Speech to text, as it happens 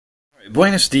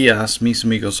Buenos dias, mis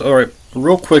amigos. Alright,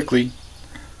 real quickly,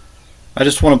 I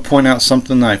just want to point out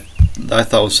something that I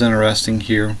thought was interesting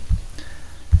here.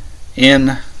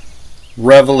 In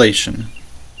Revelation,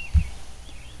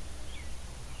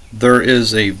 there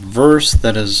is a verse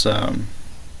that is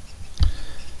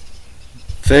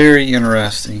very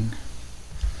interesting.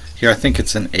 Here, I think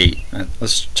it's in 8.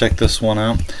 Let's check this one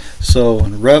out. So,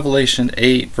 in Revelation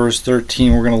 8, verse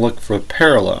 13, we're going to look for a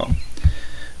parallel.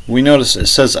 We notice it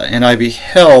says, "And I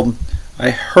beheld,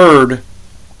 I heard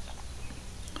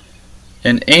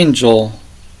an angel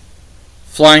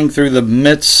flying through the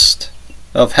midst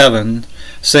of heaven,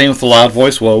 saying with a loud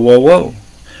voice, whoa, whoa, whoa."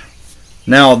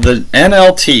 Now, the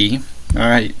NLT,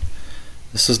 alright,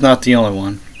 this is not the only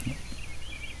one,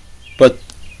 but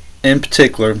in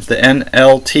particular, the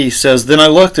NLT says, "Then I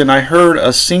looked and I heard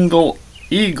a single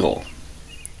eagle."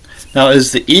 Now,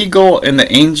 is the eagle and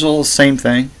the angel the same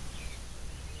thing?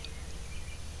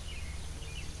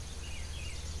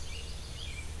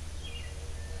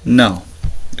 No,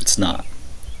 it's not.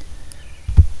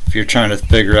 If you're trying to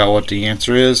figure out what the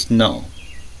answer is, no.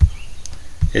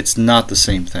 It's not the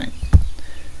same thing.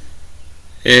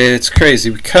 It's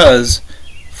crazy because,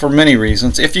 for many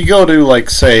reasons, if you go to, like,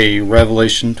 say,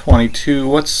 Revelation 22,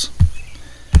 what's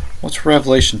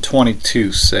Revelation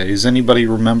 22 say? Does anybody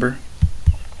remember?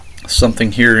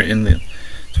 Something here in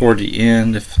toward the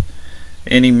end. "If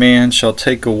any man shall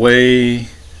take away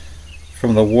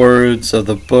from the words of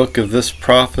the book of this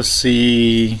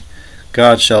prophecy,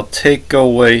 God shall take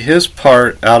away his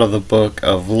part out of the book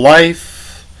of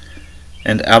life,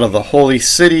 and out of the holy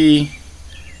city,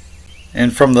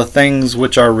 and from the things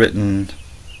which are written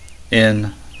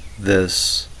in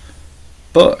this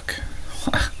book."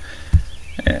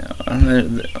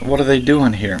 What are they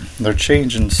doing here? They're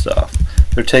changing stuff.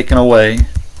 They're taking away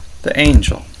the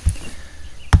angel.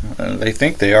 They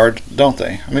think they are, don't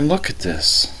they? I mean, look at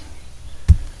this.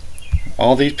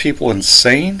 All these people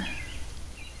insane?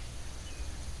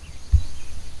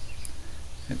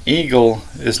 An eagle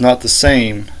is not the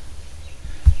same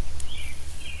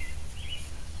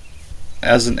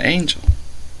as an angel.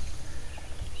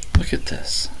 Look at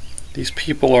this. These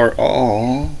people are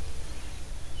all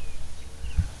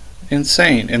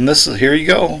insane. And this is, here you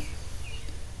go.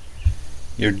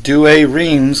 Your Douay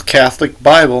Rheims Catholic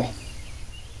Bible.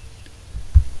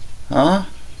 Huh?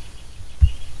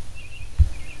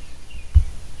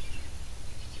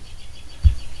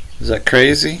 Is that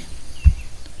crazy?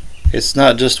 It's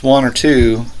not just one or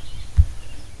two.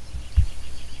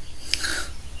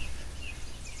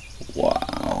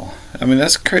 Wow. I mean,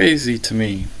 that's crazy to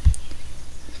me.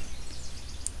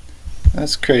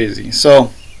 That's crazy.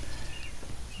 So,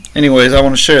 anyways, I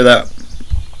want to share that.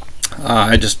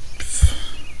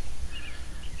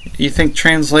 You think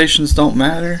translations don't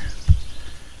matter?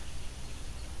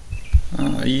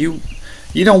 You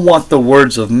don't want the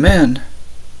words of men,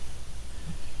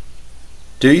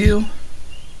 do you?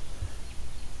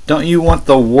 Don't you want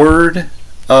the word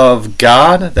of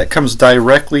God that comes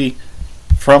directly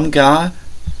from God?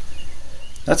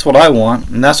 That's what I want,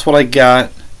 and that's what I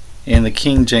got in the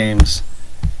King James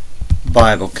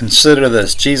Bible. Consider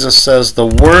this. Jesus says, "The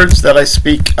words that I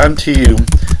speak unto you,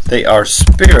 they are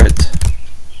spirit,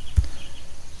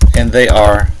 and they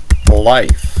are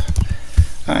life."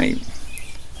 I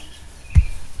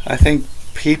think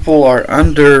people are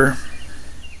underselling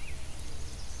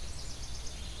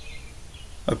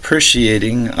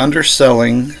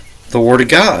the Word of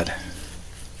God.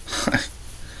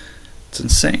 It's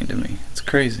insane to me. It's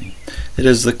crazy. It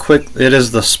is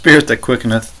the spirit that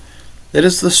quickeneth. It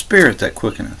is the spirit that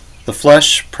quickeneth. The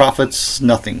flesh profits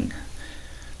nothing.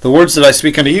 The words that I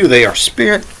speak unto you, they are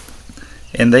spirit,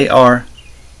 and they are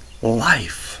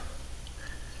life.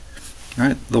 All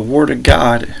right? The Word of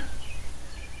God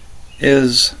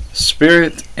is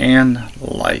spirit and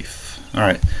life. All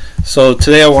right. So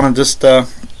today I want to just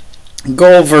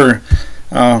go over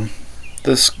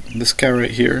this guy right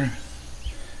here.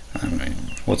 I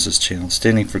mean, what's his channel?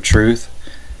 Standing for Truth.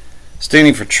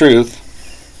 Standing for Truth.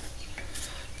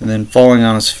 And then falling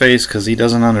on his face because he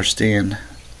doesn't understand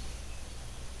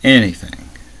anything.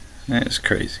 That is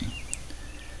crazy.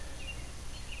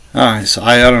 Alright, so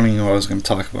I don't even know what I was going to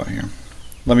talk about here.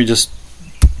 Let me just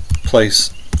place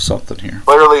something here.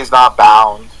 Clearly he's not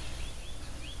bound.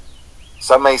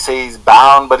 Some may say he's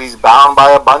bound, but he's bound by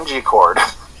a bungee cord.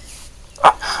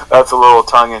 That's a little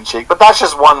tongue-in-cheek. But that's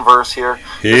just one verse here.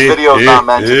 This video is not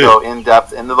meant to go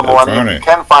in-depth into the millennium. You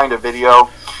can find a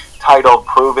video titled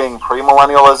 "Proving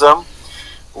Premillennialism,"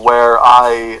 where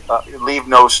I leave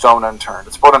no stone unturned.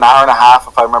 It's about an hour and a half,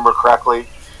 if I remember correctly.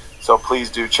 So please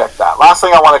do check that. Last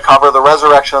thing I want to cover, the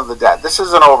resurrection of the dead. This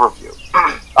is an overview.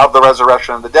 of the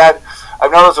resurrection of the dead.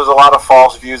 I've noticed there's a lot of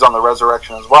false views on the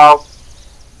resurrection as well.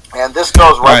 And this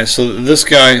goes right... Alright, so this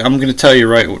guy, I'm going to tell you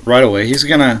right away, he's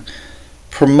going to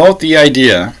promote the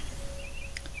idea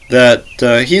that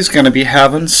he's going to be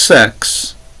having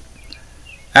sex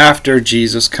after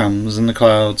Jesus comes in the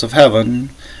clouds of heaven.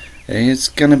 It's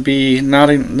going to be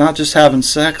not just having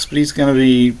sex, but he's going to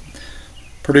be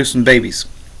producing babies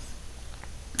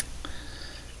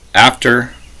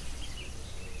after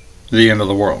the end of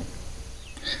the world.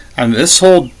 And this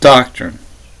whole doctrine,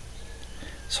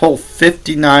 this whole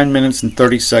 59 minutes and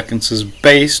 30 seconds is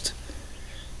based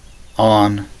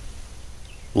on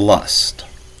lust.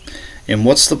 And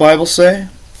what's the Bible say?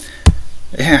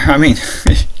 Yeah, I mean,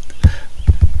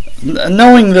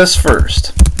 knowing this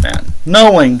first, man.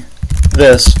 Knowing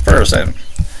this first. And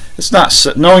it's not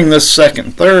knowing this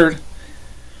second, third.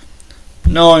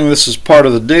 Knowing this is part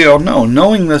of the deal. No,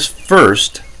 knowing this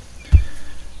first.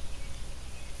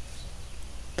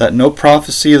 That no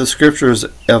prophecy of the Scripture is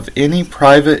of any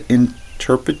private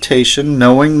interpretation.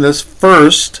 Knowing this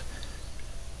first.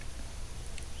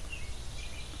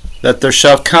 That there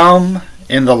shall come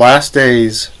in the last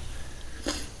days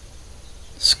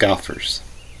scoffers.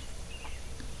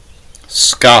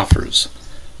 Scoffers.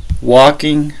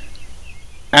 Walking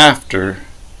after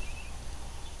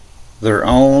their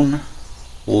own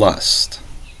lust.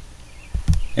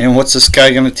 And what's this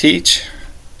guy going to teach?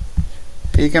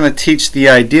 He's going to teach the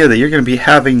idea that you're going to be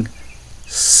having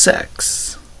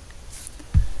sex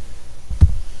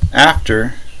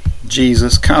after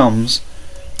Jesus comes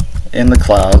in the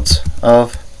clouds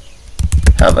of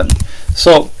heaven.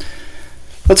 So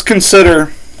let's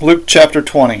consider Luke chapter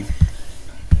 20.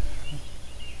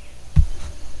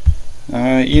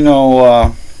 You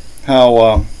know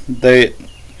how they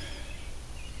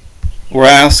were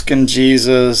asking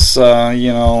Jesus,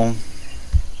 you know,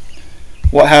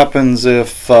 what happens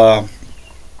if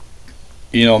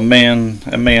you know, a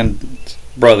man's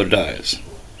brother dies,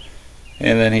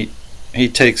 and then he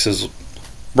takes his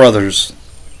brother's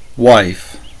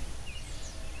wife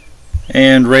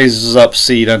and raises up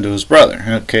seed unto his brother.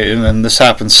 Okay, and then this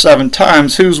happens 7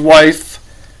 times. Whose wife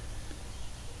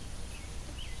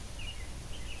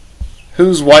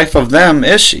of them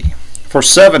is she? For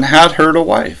 7 had her to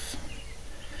wife.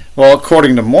 Well,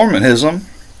 according to Mormonism,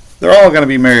 they're all going to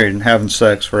be married and having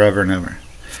sex forever and ever.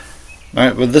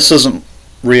 Right? But this isn't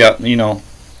you know,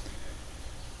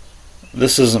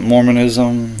 this isn't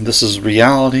Mormonism. This is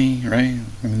reality, right?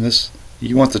 I mean,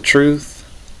 you want the truth?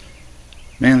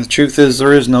 Man, the truth is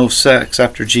there is no sex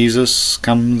after Jesus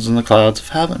comes in the clouds of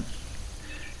heaven.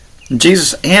 And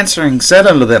Jesus answering said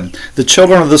unto them, the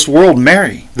children of this world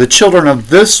marry. The children of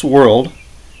this world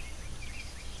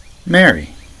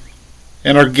marry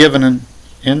and are given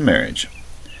in marriage.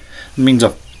 It means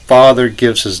a father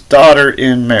gives his daughter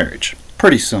in marriage.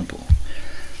 Pretty simple.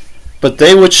 But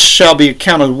they which shall be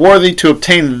accounted worthy to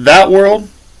obtain that world,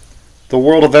 the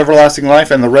world of everlasting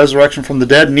life and the resurrection from the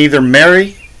dead, neither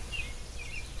marry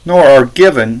nor are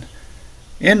given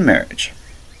in marriage.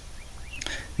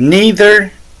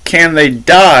 Neither can they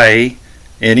die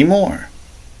anymore,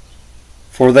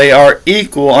 for they are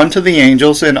equal unto the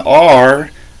angels and are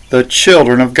the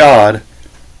children of God,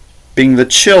 being the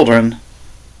children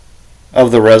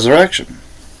of the resurrection.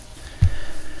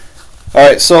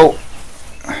 Alright, so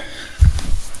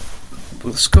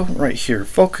let's go right here.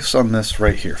 Focus on this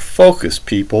right here. Focus,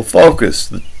 people.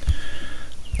 Focus.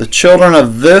 The children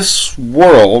of this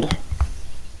world.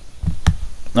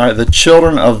 Alright, the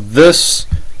children of this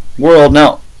world.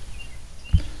 Now,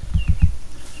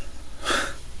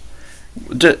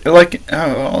 like,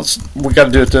 we got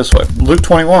to do it this way. Luke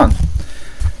 21.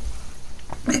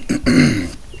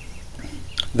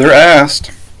 They're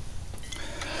asked,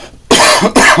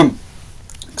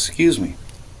 excuse me.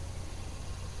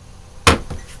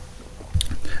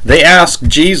 They asked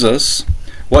Jesus,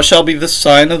 what shall be the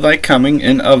sign of thy coming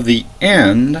and of the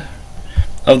end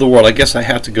of the world? I guess I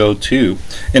have to go to,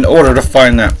 in order to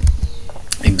find that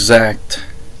exact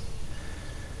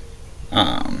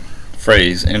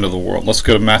phrase, end of the world. Let's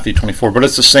go to Matthew 24, but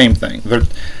it's the same thing.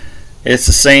 It's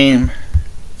the same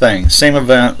thing, same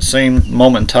event, same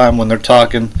moment in time when they're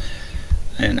talking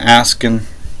and asking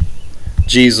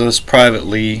Jesus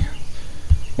privately,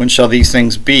 when shall these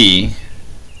things be?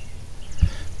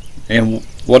 And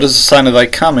what is the sign of thy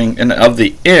coming and of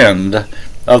the end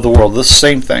of the world? This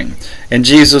same thing. And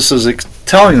Jesus is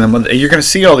telling them, you're going to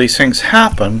see all these things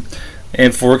happen.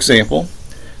 And for example,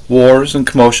 wars and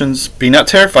commotions, be not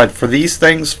terrified, for these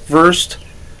things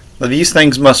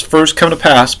must first come to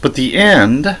pass, but the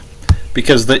end,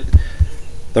 because they're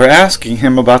asking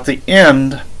him about the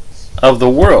end of the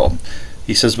world.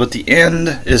 He says, but the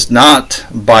end is not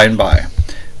by and by.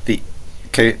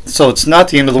 Okay, so it's not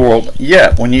the end of the world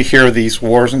yet. When you hear these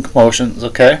wars and commotions,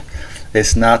 okay,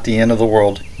 it's not the end of the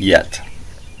world yet.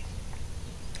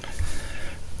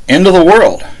 End of the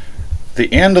world.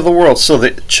 The end of the world. So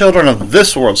the children of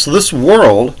this world. So this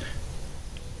world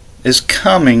is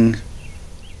coming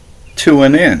to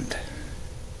an end.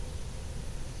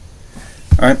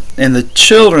 Alright, and the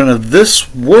children of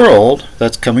this world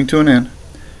that's coming to an end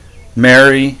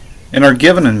marry and are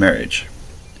given in marriage.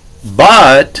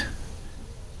 But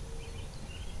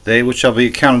they which shall be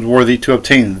accounted worthy to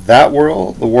obtain that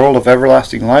world, the world of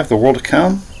everlasting life, the world to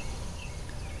come,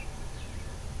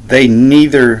 they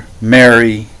neither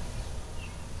marry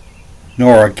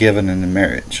nor are given in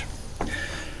marriage.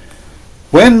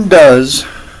 When does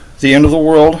the end of the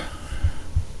world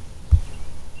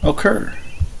occur?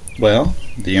 Well,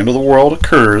 the end of the world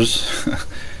occurs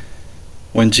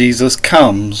when Jesus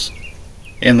comes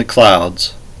in the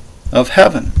clouds of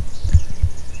heaven.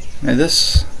 Now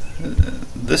this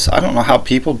I don't know how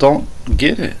people don't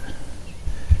get it,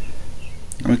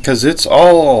 because it's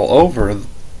all over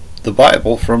the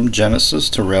Bible from Genesis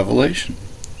to Revelation.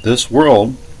 This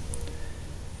world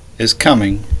is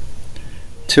coming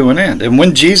to an end, and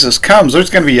when Jesus comes,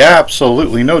 there's going to be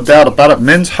absolutely no doubt about it.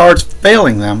 Men's hearts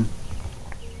failing them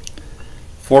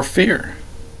for fear,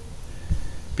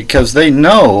 because they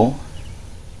know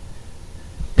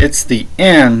it's the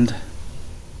end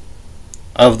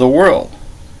of the world,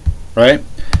 right?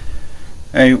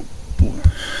 And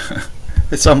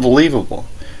it's unbelievable.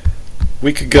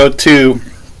 We could go to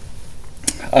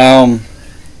a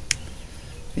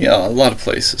lot of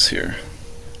places here.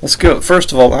 Let's go.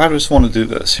 First of all, I just want to do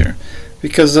this here,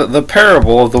 because the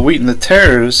parable of the wheat and the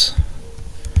tares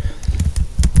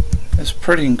is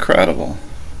pretty incredible.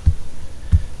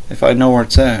 If I know where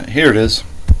it's at. Here it is.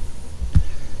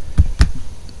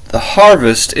 The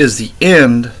harvest is the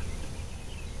end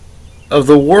of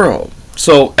the world.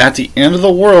 So at the end of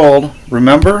the world,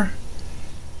 remember,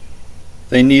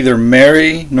 they neither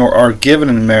marry nor are given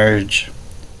in marriage.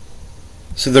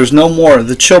 So there's no more.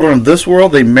 The children of this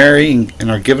world, they marry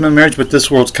and are given in marriage, but this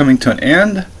world's coming to an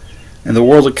end. And the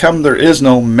world to come, there is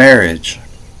no marriage.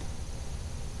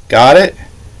 Got it?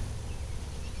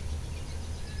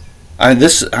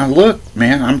 Look,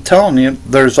 man, I'm telling you,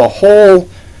 there's a whole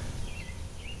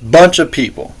bunch of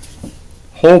people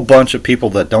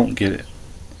that don't get it.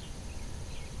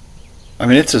 I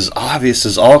mean, it's as obvious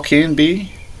as all can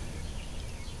be.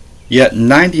 Yet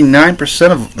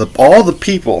 99% of all the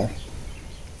people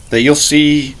that you'll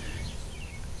see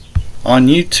on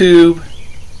YouTube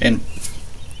and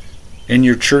in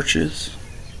your churches,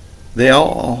 they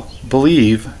all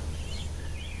believe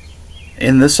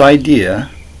in this idea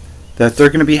that they're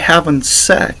going to be having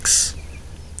sex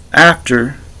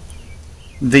after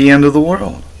the end of the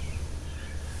world.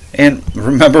 And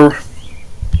remember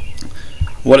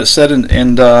what it said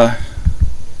in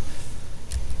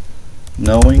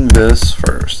knowing this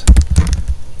first.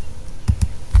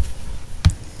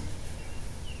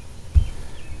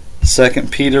 2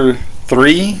 Peter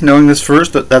 3, knowing this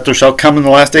first, that there shall come in the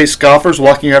last days scoffers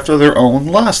walking after their own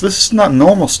lust. This is not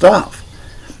normal stuff.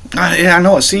 I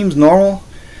know it seems normal,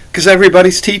 because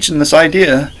everybody's teaching this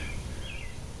idea.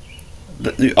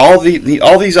 All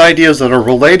these ideas that are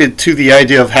related to the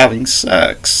idea of having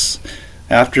sex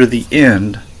after the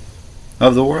end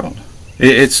of the world.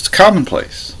 It's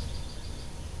commonplace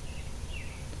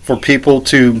for people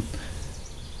to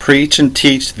preach and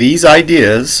teach these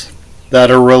ideas that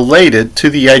are related to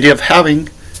the idea of having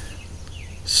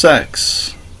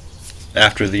sex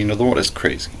after the end of the world. It's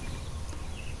crazy.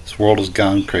 This world has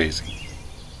gone crazy.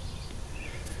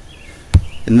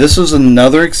 And this is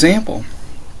another example.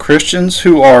 Christians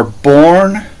who are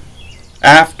born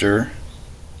after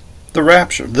the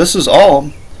rapture. This is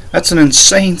all. That's an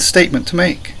insane statement to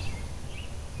make.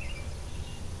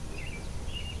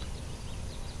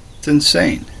 It's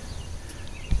insane,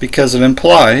 because it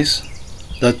implies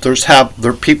that there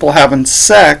are people having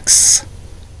sex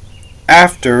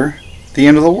after the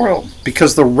end of the world,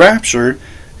 because the rapture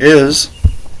is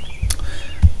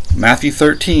Matthew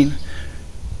 13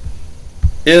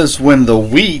 is when the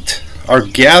wheat are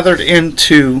gathered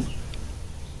into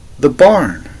the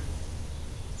barn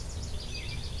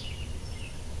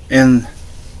and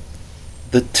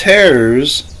the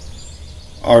tares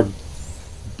are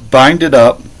binded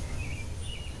up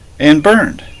and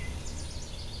burned.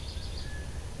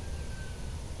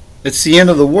 It's the end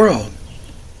of the world.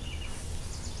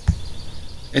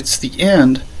 It's the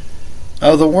end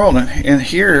of the world. And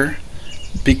here,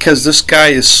 because this guy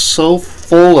is so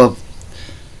full of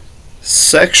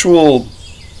sexual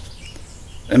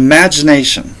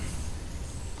imagination.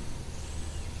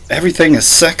 Everything is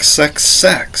sex, sex,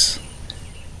 sex.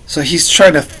 So he's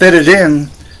trying to fit it in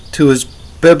to his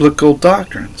biblical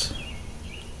doctrines.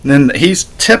 And then he's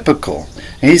typical.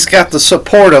 And he's got the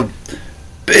support of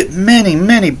many,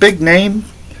 many big name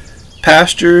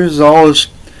pastors, all his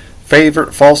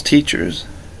favorite false teachers.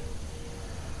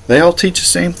 They all teach the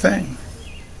same thing.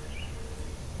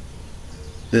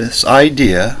 This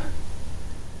idea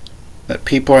that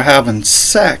people are having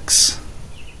sex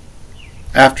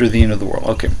after the end of the world.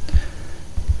 Okay.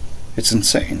 It's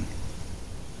insane.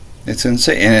 It's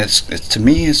insane. And it's to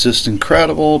me, it's just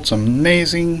incredible. It's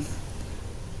amazing.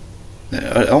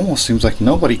 It almost seems like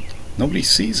nobody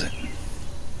sees it.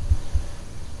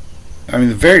 I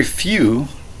mean, very few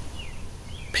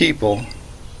people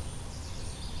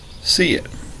see it.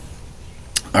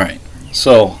 All right.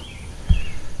 So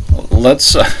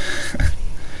let's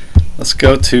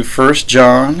go to 1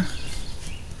 John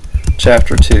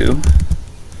chapter 2.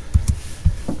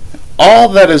 All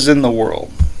that is in the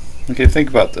world. Okay, think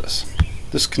about this.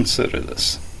 Just consider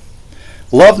this.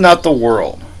 Love not the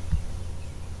world,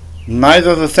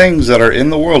 neither the things that are in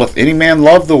the world. If any man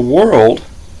love the world,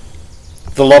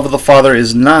 the love of the Father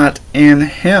is not in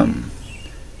him.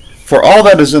 For all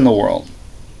that is in the world,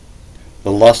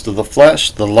 the lust of the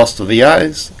flesh, the lust of the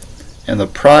eyes, and the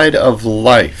pride of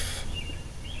life,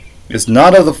 is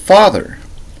not of the Father,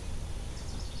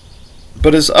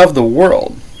 but is of the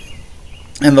world.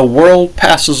 And the world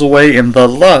passes away in the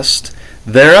lust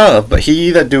thereof, but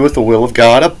he that doeth the will of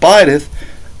God abideth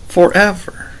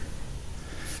forever.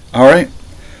 Alright?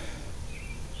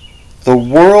 The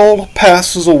world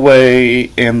passes away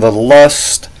in the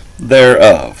lust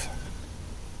thereof.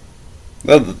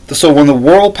 So when the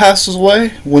world passes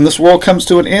away, when this world comes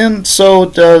to an end, so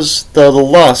does the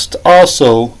lust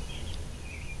also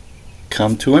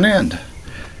come to an end.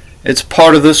 It's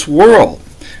part of this world.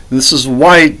 This is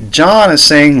why John is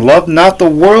saying, love not the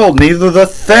world, neither the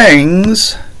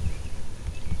things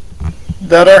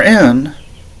that are in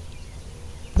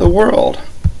the world.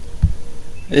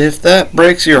 If that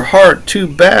breaks your heart, too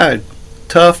bad.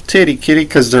 Tough titty kitty,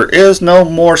 because there is no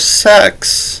more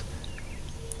sex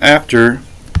after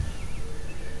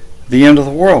the end of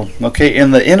the world. Okay,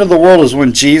 and the end of the world is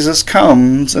when Jesus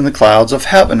comes in the clouds of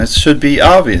heaven. It should be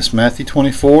obvious. Matthew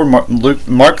 24,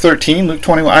 Mark 13, Luke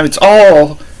 21. I mean, it's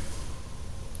all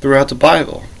throughout the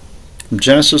Bible, from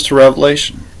Genesis to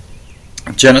Revelation.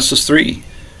 Genesis 3,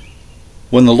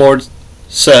 when the Lord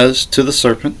says to the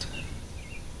serpent,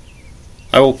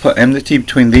 I will put enmity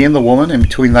between thee and the woman, and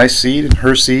between thy seed and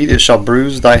her seed. It shall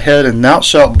bruise thy head, and thou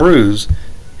shalt bruise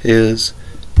his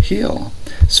heel.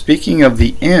 Speaking of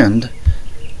the end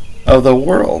of the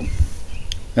world.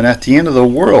 And at the end of the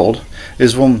world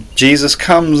is when Jesus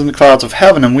comes in the clouds of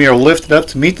heaven, and we are lifted up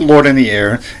to meet the Lord in the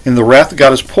air, and the wrath of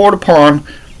God is poured upon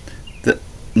the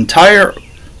entire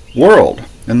world.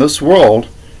 And this world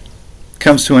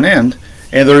comes to an end,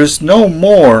 and there is no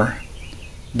more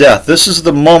death. This is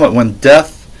the moment when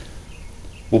death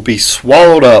will be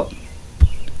swallowed up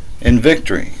in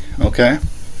victory. Okay?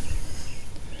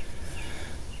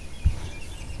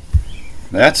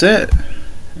 That's it.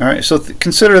 Alright, so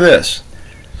consider this.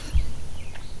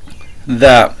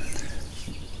 That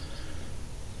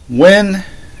when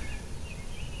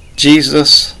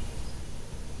Jesus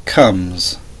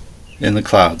comes in the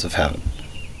clouds of heaven,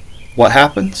 what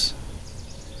happens?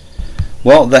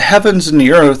 Well, the heavens and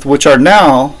the earth, which are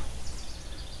now,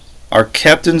 are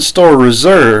kept in store,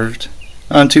 reserved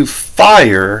unto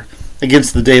fire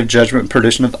against the day of judgment and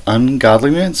perdition of ungodly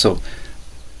men. So,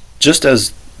 just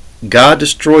as God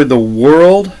destroyed the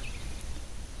world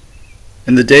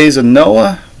in the days of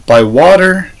Noah by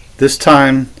water, this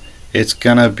time it's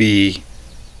going to be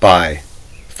by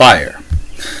fire.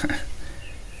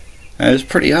 That is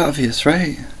pretty obvious,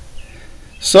 right?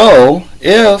 So,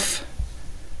 if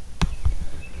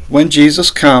when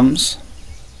Jesus comes,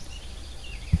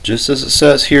 just as it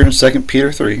says here in 2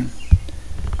 Peter 3,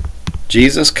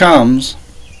 Jesus comes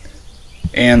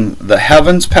and the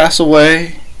heavens pass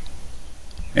away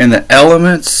and the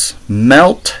elements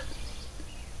melt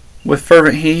with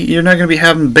fervent heat, you're not going to be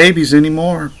having babies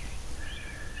anymore.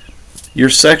 Your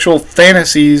sexual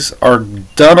fantasies are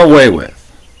done away with.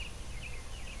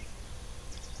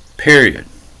 Period.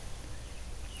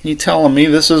 You telling me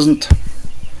this isn't...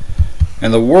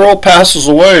 And the world passes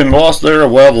away and lust there.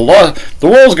 Well, the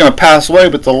world's going to pass away,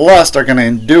 but the lust are going to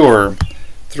endure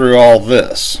through all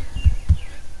this.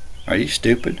 Are you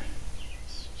stupid?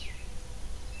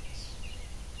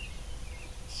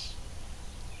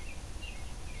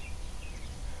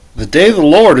 The day of the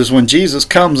Lord is when Jesus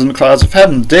comes in the clouds of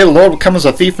heaven. The day of the Lord will come as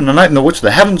a thief in the night, in the which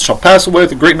the heavens shall pass away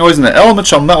with a great noise, and the elements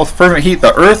shall melt with fervent heat.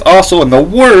 The earth also and the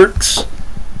works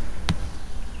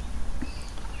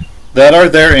that are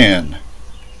therein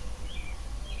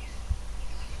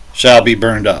shall be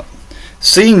burned up.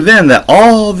 Seeing then that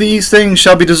all these things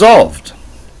shall be dissolved,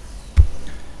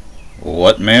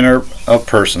 what manner of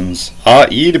persons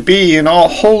ought ye to be in all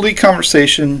holy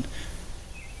conversation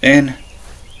and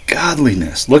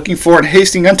godliness, looking for and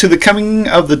hasting unto the coming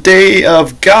of the day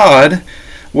of God,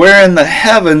 wherein the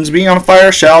heavens being on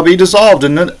fire shall be dissolved,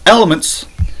 and the elements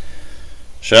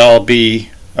shall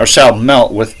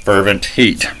melt with fervent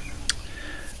heat.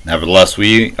 Nevertheless,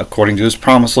 we, according to his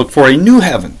promise, look for a new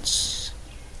heavens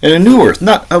and a new earth,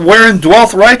 not wherein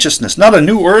dwelleth righteousness, not a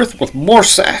new earth with more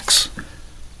sacks.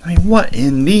 I mean, what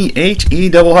in the H-E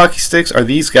double hockey sticks are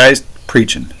these guys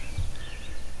preaching?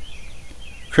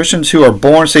 Christians who are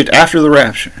born saved after the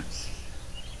rapture.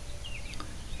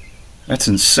 That's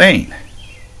insane.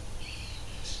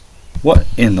 What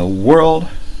in the world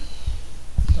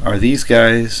are these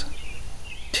guys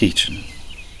teaching?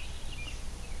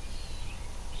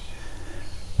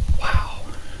 Wow.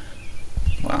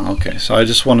 Wow, okay. So I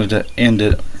just wanted to end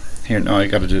it here. No, I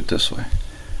got to do it this way.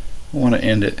 I want to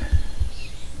end it.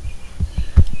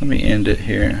 Let me end it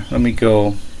here. Let me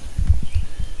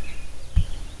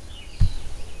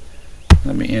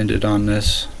end it on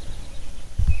this.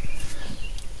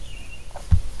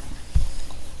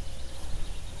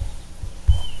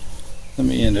 Let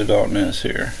me end it on this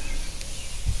here.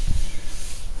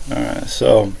 Alright,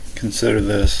 so consider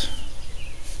this.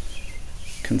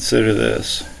 Consider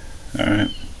this.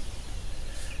 Alright.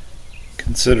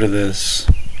 Consider this.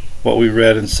 What we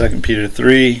read in 2 Peter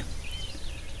 3.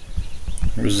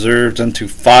 Reserved unto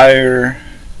fire,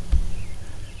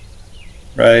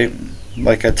 right?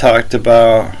 Like I talked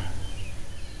about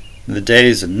in the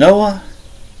days of Noah,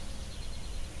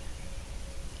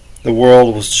 the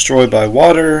world was destroyed by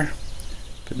water,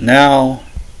 but now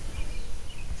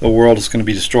the world is going to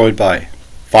be destroyed by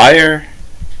fire.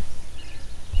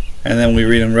 And then we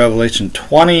read in Revelation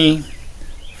 20,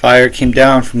 fire came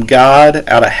down from God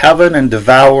out of heaven and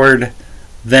devoured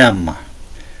them.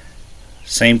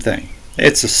 Same thing.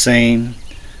 It's the same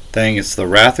thing. It's the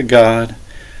wrath of God.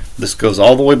 This goes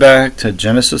all the way back to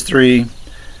Genesis 3,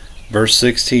 verse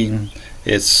 16.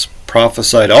 It's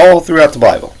prophesied all throughout the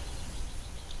Bible.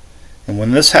 And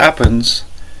when this happens,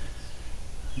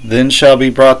 then shall be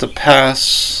brought to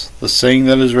pass the saying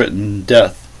that is written,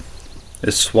 death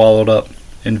is swallowed up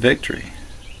in victory.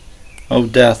 O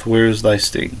death, where is thy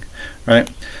sting? Right?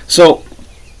 So,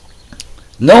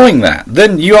 knowing that,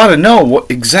 then you ought to know what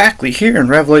exactly here in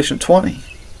Revelation 20,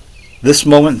 this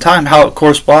moment in time, how it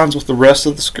corresponds with the rest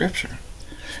of the scripture.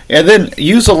 And then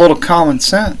use a little common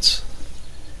sense.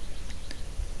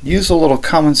 Use a little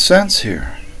common sense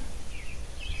here.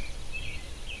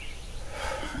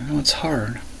 I know it's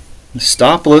hard.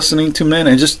 Stop listening to men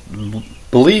and just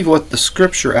believe what the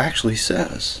scripture actually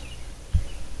says.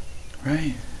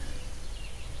 Right?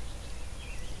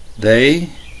 They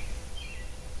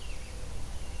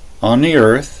on the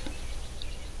earth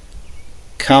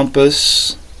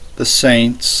compass the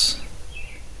saints,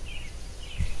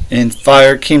 and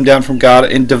fire came down from God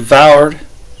and devoured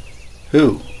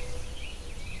who?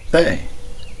 They.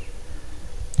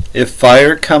 If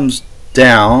fire comes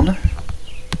down,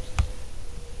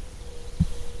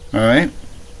 alright,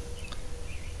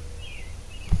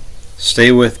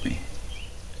 stay with me.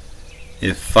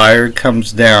 If fire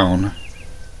comes down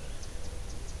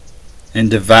and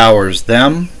devours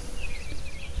them,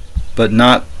 but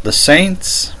not the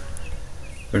saints,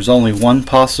 there's only one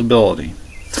possibility.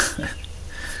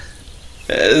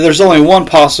 There's only one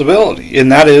possibility,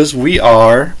 and that is we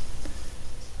are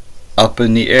up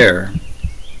in the air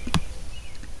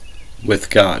with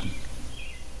God.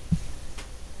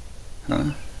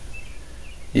 Huh?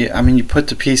 Yeah, I mean, you put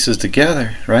the pieces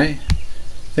together, right?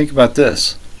 Think about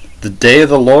this. The day of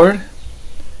the Lord,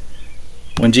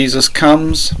 when Jesus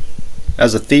comes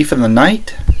as a thief in the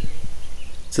night,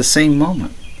 it's the same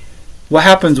moment. What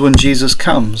happens when Jesus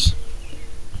comes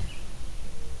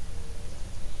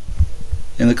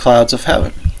in the clouds of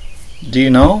heaven? Do you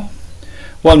know?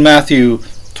 Well, in Matthew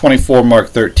 24, Mark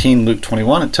 13, Luke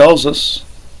 21, it tells us,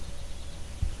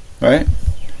 right?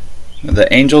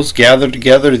 The angels gather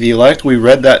together the elect. We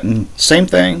read that in same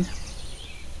thing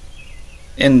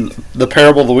in the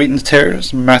parable of the wheat and the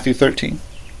tares, Matthew 13.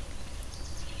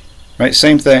 Right,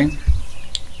 same thing.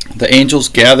 The angels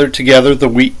gather together the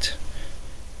wheat.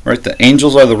 Right, the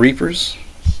angels are the reapers.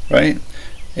 Right,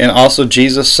 and also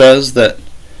Jesus says that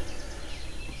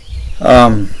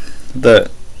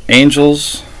the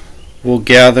angels will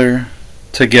gather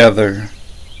together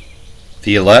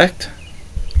the elect.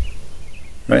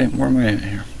 Right? Where am I at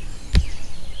here?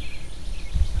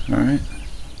 Alright.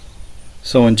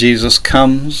 So when Jesus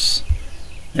comes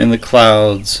in the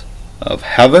clouds of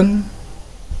heaven,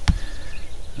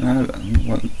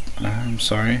 I'm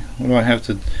sorry. What do I have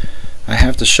to? I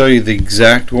have to show you the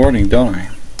exact wording, don't I?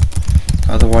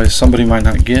 Otherwise, somebody might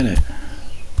not get it.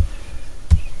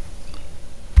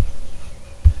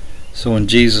 So when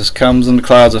Jesus comes in the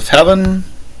clouds of heaven,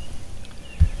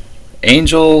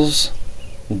 angels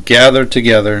will gather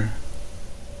together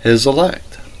His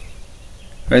elect.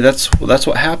 Right? That's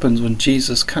what happens when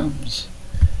Jesus comes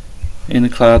in the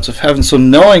clouds of heaven. So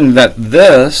knowing that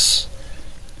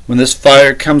when this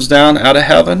fire comes down out of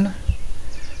heaven,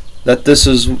 that this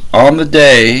is on the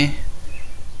day,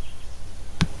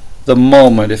 the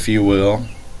moment, if you will,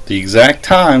 the exact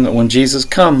time that when Jesus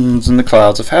comes in the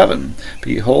clouds of heaven.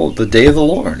 Behold, the day of the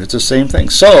Lord. It's the same thing.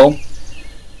 So,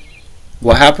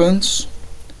 what happens?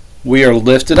 We are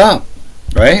lifted up,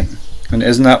 right? And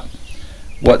isn't that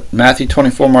what Matthew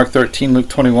 24, Mark 13, Luke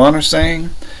 21 are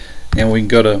saying? And we can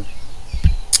go to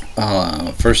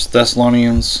 1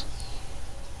 Thessalonians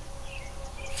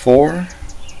 4.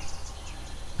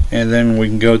 And then we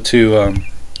can go to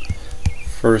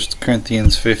 1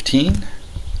 Corinthians 15.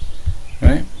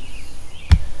 Right?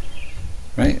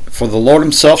 Right? For the Lord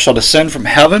Himself shall descend from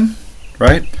heaven.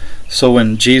 Right? So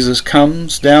when Jesus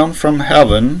comes down from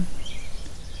heaven,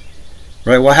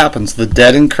 right, what happens? The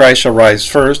dead in Christ shall rise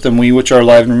first, and we which are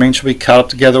alive and remain shall be caught up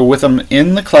together with them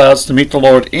in the clouds to meet the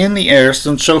Lord in the air,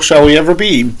 and so shall we ever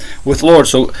be with the Lord.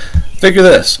 So figure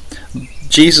this.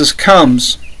 Jesus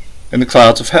comes in the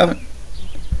clouds of heaven.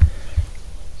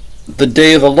 The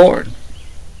day of the Lord.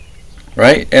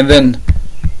 Right? And then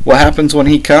what happens when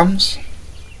He comes?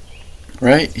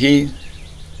 Right? The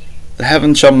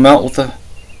heavens shall melt with a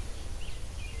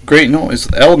great noise.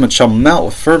 The elements shall melt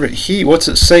with fervent heat. What's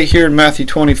it say here in Matthew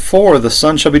 24? The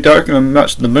sun shall be darkened, and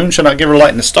the moon shall not give her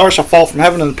light, and the stars shall fall from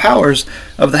heaven, and the powers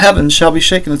of the heavens shall be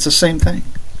shaken. It's the same thing.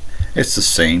 It's the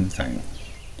same thing.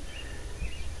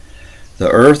 The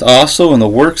earth also and the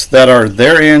works that are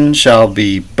therein shall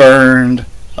be burned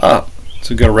up.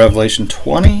 So go to Revelation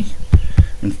 20.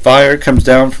 When fire comes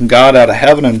down from God out of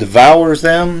heaven and devours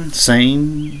them,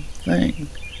 same thing.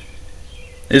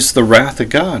 It's the wrath of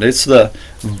God. It's the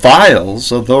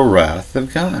vials of the wrath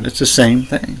of God. It's the same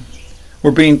thing.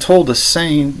 We're being told the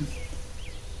same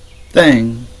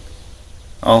thing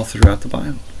all throughout the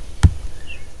Bible.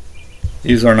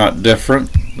 These are not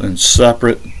different than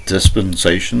separate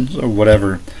dispensations or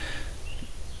whatever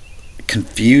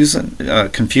confusion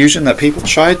that people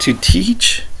try to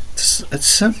teach. It's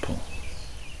simple.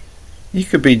 You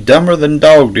could be dumber than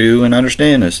dog do and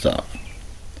understand this stuff.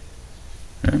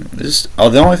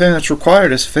 The only thing that's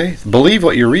required is faith. Believe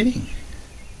what you're reading.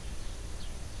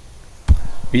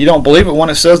 You don't believe it when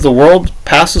it says the world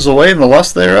passes away and the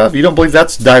lust thereof? You don't believe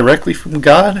that's directly from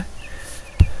God?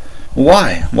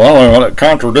 Why? Well, it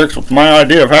contradicts with my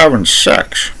idea of having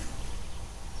sex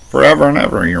forever and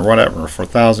ever, or whatever, for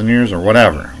 1,000 years or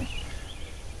whatever.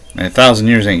 And 1,000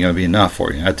 years ain't going to be enough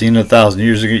for you. At the end of 1,000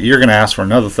 years, you're going to ask for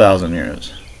another 1,000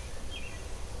 years.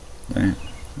 Right?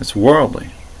 It's worldly.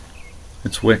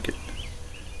 It's wicked.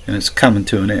 And it's coming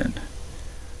to an end.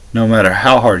 No matter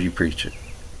how hard you preach it.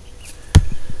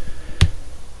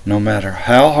 No matter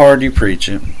how hard you preach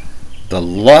it, the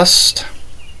lust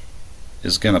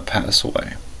is going to pass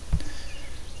away.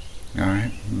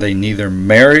 Alright? They neither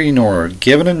marry nor are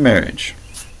given in marriage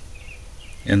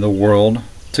in the world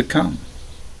to come.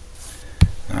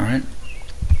 Alright?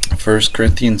 1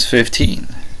 Corinthians 15.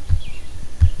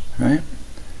 Right?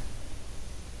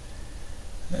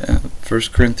 1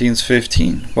 Corinthians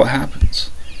 15. What happens?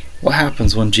 What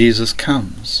happens when Jesus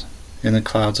comes in the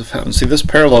clouds of heaven? See, this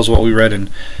parallels what we read in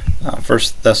 1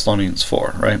 Thessalonians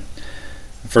 4, right?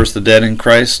 First the dead in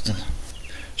Christ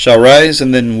shall rise,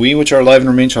 and then we which are alive and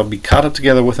remain shall be caught up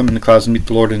together with them in the clouds and meet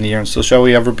the Lord in the air, and so shall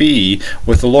we ever be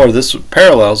with the Lord. This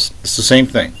parallels, it's the same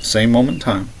thing, same moment in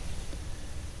time.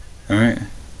 Alright?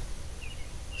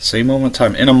 Same moment in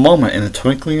time. In a moment, in the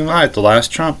twinkling of an eye, at the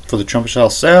last trump, for the trumpet shall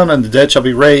sound, and the dead shall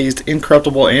be raised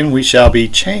incorruptible, and we shall be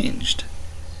changed.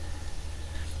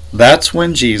 That's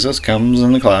when Jesus comes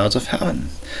in the clouds of heaven.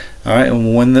 Alright,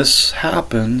 and when this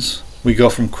happens, we go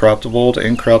from corruptible to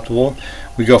incorruptible.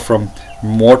 We go from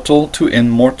mortal to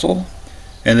immortal.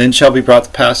 And then shall be brought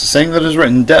to pass the saying that is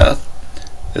written, death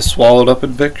is swallowed up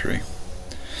in victory.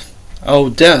 O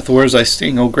death, where is thy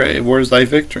sting? O grave, where is thy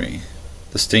victory?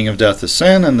 The sting of death is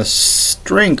sin, and the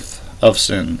strength of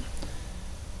sin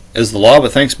is the law,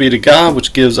 but thanks be to God,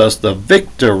 which gives us the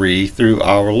victory through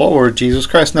our Lord Jesus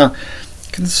Christ. Now,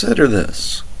 consider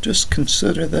this. Just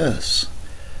consider this.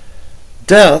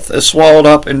 Death is swallowed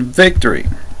up in victory.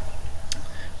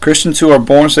 Christians who are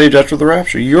born saved after the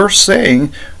rapture, you're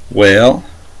saying, well,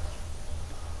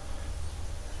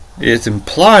 it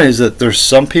implies that there's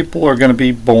some people are going to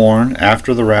be born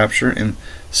after the rapture and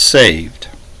saved,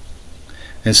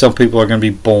 and some people are going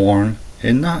to be born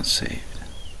and not saved.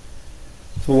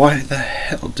 Why the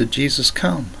hell did Jesus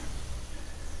come?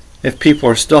 If people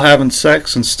are still having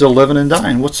sex and still living and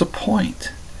dying, what's the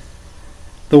point?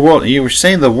 The world, you were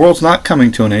saying the world's not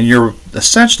coming to an end. You're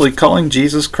essentially calling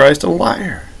Jesus Christ a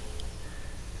liar,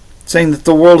 saying that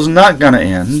the world is not going to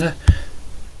end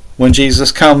when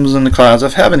Jesus comes in the clouds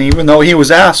of heaven, even though he was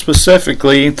asked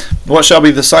specifically, what shall be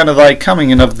the sign of thy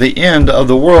coming and of the end of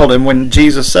the world? And when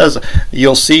Jesus says,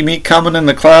 you'll see me coming in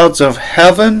the clouds of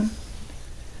heaven,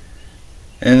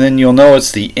 and then you'll know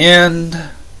it's the end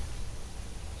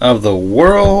of the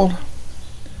world.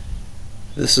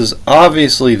 This is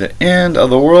obviously the end of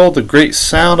the world. The great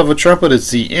sound of a trumpet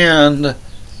is the end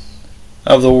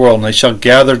of the world. And they shall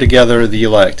gather together the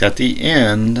elect at the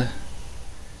end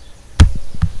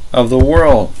of the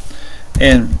world.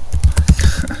 And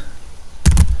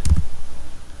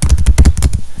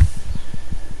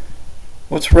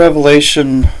what's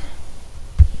Revelation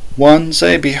 1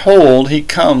 say? Behold, he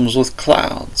comes with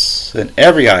clouds, and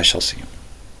every eye shall see him.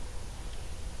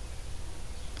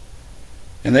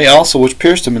 And they also which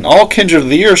pierced him, and all kindred of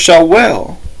the earth shall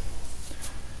wail.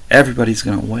 Everybody's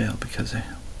going to wail because of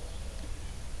him.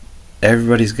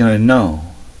 Everybody's going to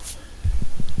know.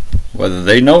 Whether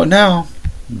they know it now,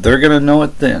 they're going to know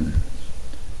it then.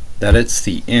 That it's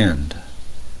the end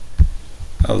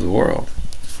of the world.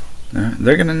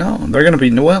 They're going to know. They're going to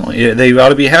be, well, they ought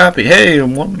to be happy. Hey,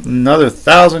 another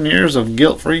 1,000 years of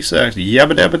guilt-free sex.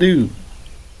 Yabba dabba doo.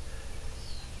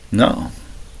 No.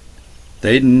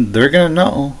 They're going to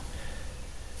know.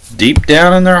 Deep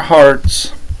down in their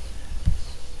hearts,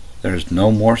 there's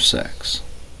no more sex.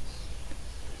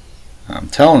 I'm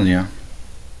telling you.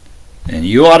 And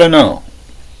you ought to know.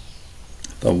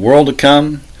 The world to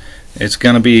come, it's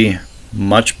going to be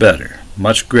much better.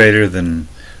 Much greater than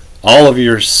all of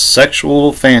your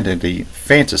sexual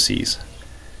fantasies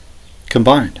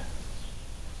combined.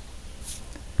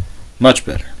 Much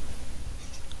better.